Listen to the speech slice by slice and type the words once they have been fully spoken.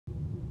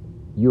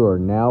You are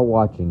now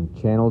watching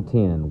Channel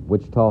 10,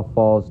 Wichita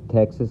Falls,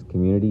 Texas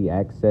Community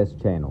Access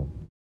Channel.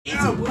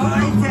 It's a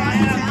party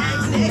time!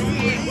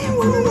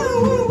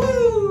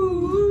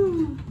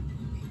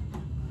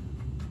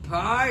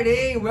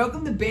 Party!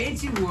 Welcome to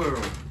Banshee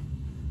World!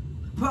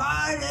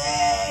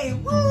 Party!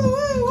 Woo,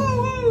 woo,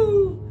 woo,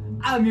 woo!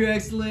 I'm your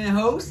excellent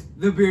host,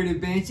 the Bearded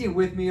Banshee, and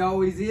with me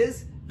always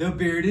is the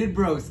Bearded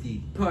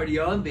Broski. Party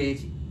on,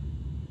 Banshee.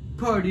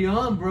 Party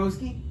on,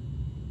 Broski.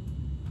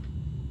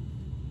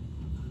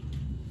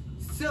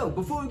 So,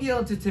 before we get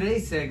on to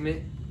today's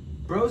segment,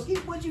 Broski,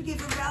 what'd you get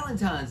for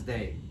Valentine's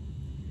Day?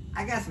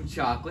 I got some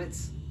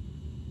chocolates.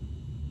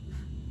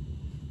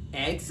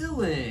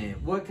 Excellent.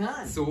 What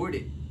kind?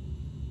 Sorted.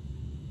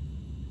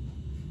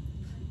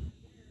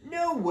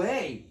 No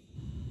way.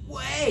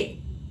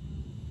 Wait.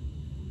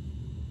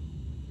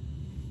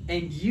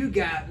 And you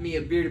got me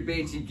a Bearded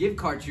Banshee gift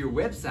card to your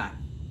website.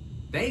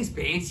 Thanks,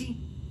 Banshee.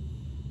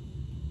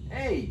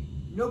 Hey,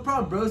 no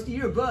problem, Broski.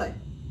 You're a bud.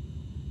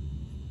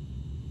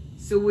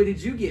 So what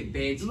did you get,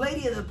 Banshee? The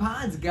Lady of the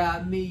Pines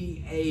got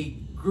me a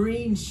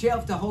green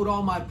shelf to hold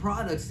all my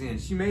products in.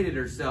 She made it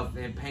herself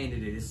and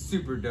painted it. It's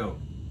super dope.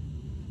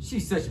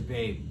 She's such a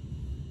babe.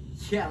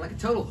 Yeah, like a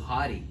total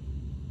hottie.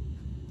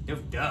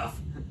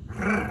 Duff.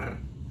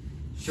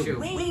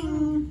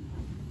 Shwing.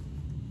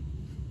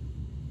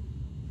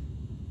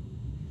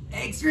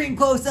 Extreme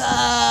close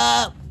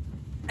up.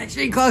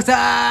 Extreme close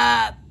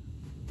up.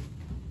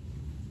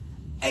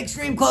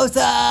 Extreme close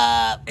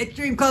up.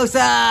 Extreme close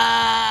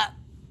up.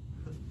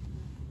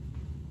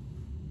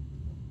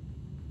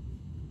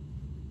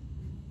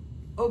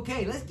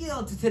 Okay, let's get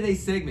on to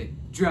today's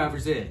segment,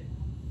 Driver's Ed.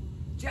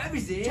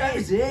 Driver's Ed.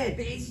 Driver's Ed.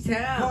 Banshee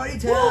time. Party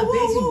time.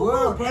 Banshee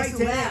World. Party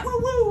time. Woo,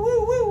 woo,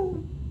 woo,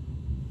 woo.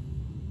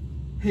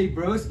 Hey,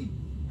 Broski,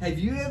 have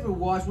you ever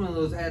watched one of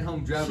those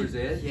at-home Driver's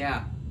Ed?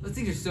 Yeah. Those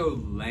things are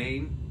so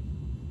lame.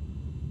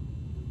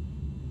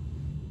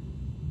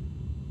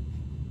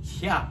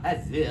 Yeah,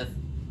 as if.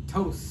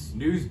 Total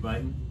snooze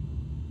button.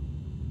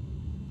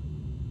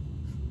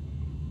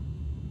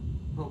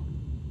 Oh.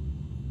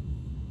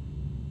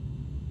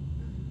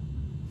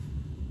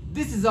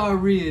 This is our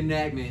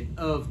reenactment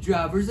of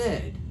Driver's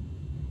Ed,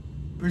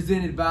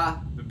 presented by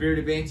the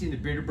Bearded Banshee and the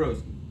Bearded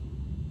Broski.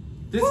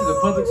 This is a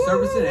public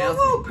service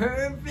announcement.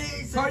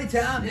 Perfect. Party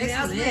time,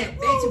 excellent.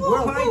 Banshee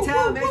World, party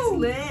time,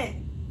 excellent.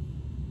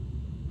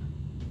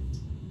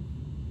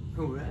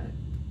 All right.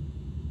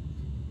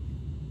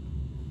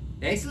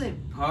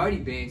 Excellent party,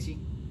 Banshee.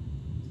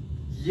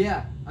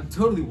 Yeah, I'm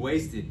totally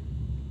wasted.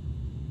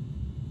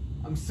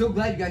 I'm so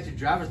glad you got your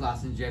driver's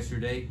license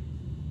yesterday.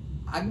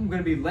 I'm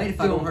gonna be late if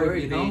I don't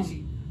hurry,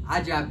 Banshee.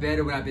 I drive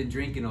better when I've been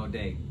drinking all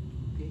day.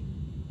 Okay?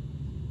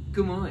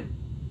 Come on.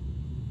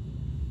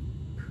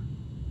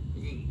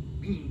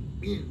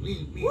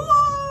 Woo!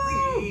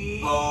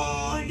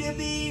 Born to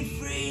be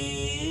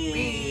free.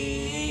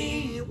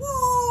 Woo!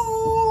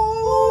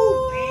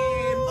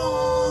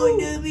 Born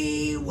to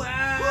be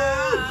wild.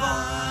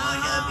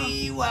 Born to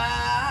be wild.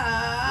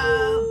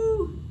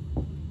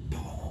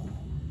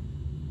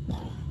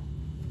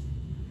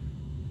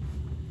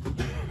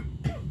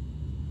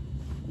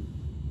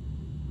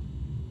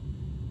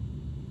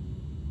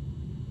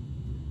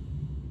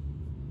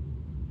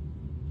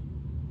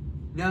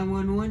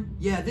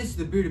 Yeah, this is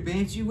the Bearded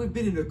Banshee. We've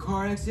been in a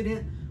car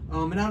accident,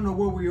 and I don't know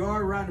where we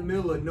are, right in the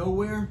middle of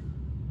nowhere,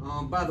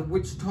 by the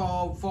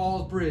Wichita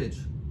Falls Bridge.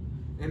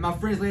 And my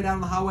friend's laid out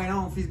on the highway, and I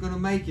don't know if he's gonna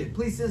make it.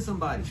 Please send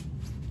somebody.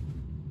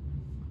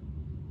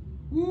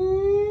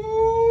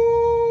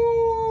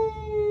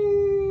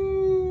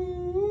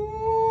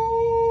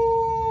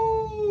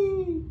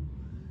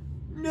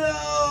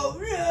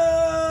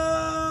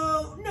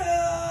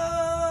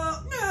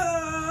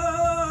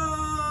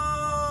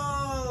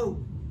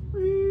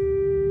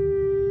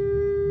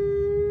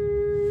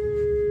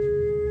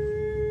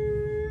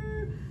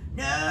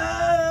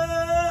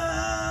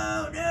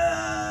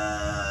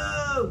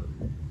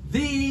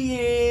 The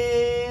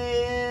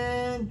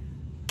end.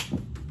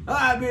 All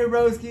right, Bearded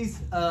Broskies.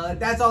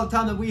 That's all the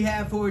time that we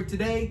have for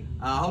today.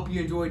 I hope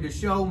you enjoyed the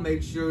show.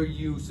 Make sure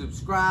you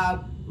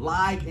subscribe,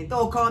 like, and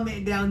throw a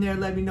comment down there.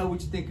 Let me know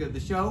what you think of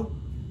the show.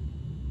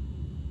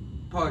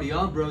 Party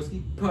on,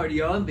 Broski.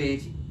 Party on,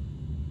 Banshee.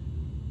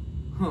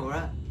 All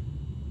right.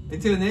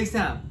 Until next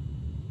time,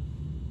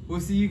 we'll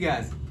see you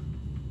guys.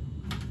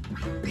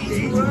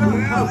 Party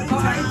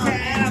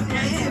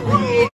time.